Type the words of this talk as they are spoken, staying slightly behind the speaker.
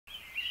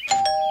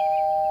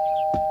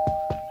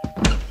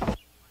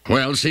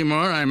Well,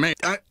 Seymour,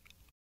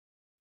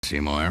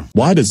 Seymour.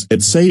 Why does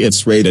it say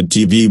it's rated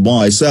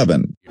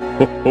TVY7?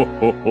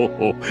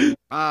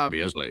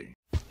 Obviously.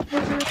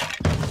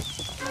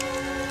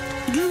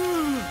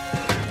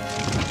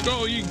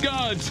 Oh, you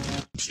gods!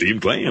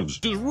 Steamed clams.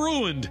 Just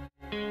ruined!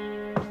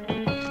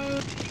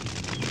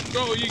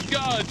 Oh, you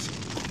gods!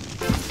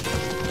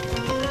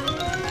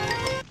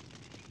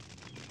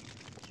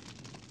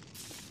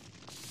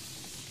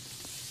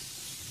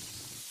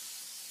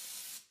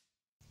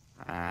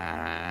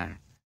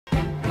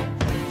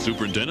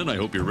 Superintendent, I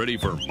hope you're ready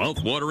for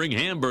mouth-watering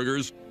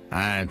hamburgers.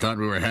 I thought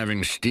we were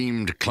having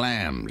steamed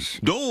clams.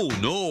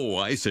 No,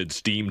 I said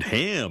steamed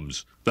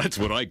hams. That's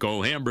what I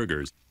call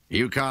hamburgers.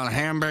 You call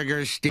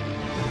hamburgers steamed?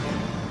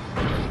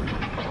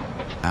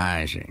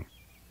 I see.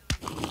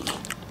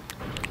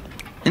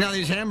 You know,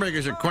 these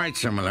hamburgers are quite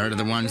similar to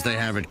the ones they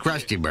have at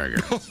Krusty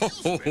Burger.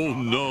 Oh,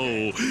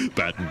 no.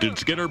 Patented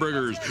Skinner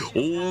Burgers.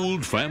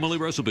 Old family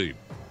recipe.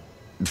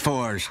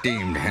 For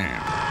steamed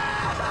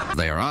ham.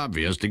 They are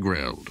obviously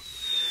grilled.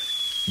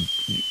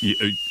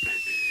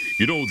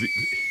 You know,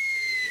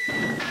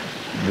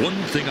 one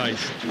thing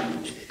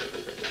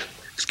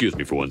Excuse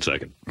me for 1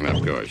 second.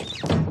 Of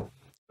course.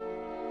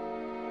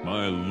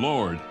 My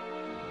lord.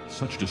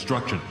 Such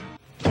destruction.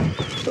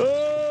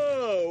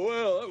 Oh,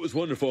 well, that was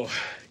wonderful.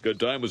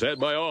 Good time was had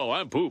by all.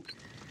 I'm pooped.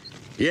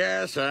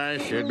 Yes, I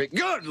should be.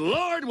 Good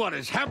Lord, what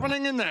is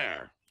happening in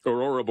there?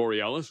 Aurora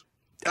Borealis?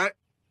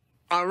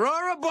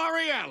 Aurora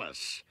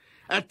Borealis.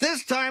 At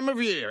this time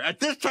of year, at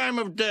this time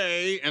of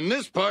day, in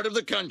this part of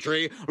the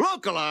country,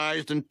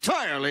 localized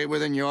entirely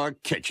within your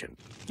kitchen.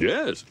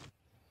 Yes.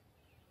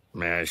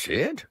 May I see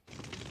it?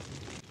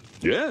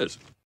 Yes.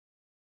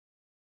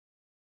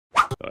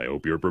 I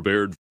hope you're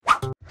prepared.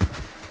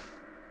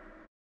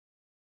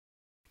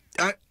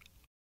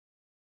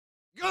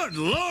 Good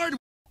Lord!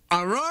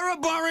 Aurora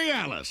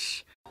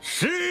Borealis.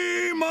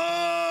 Seymour!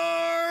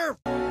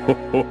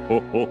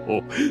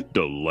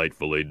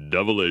 Delightfully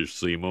devilish,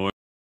 Seymour.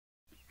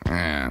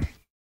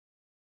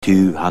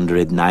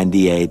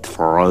 298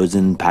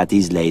 frozen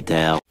patties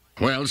later.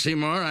 Well,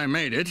 Seymour, I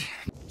made it.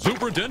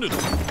 Superintendent!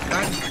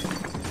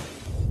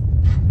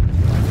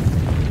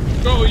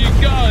 Oh, you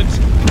gods!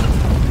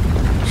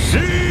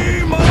 Seymour!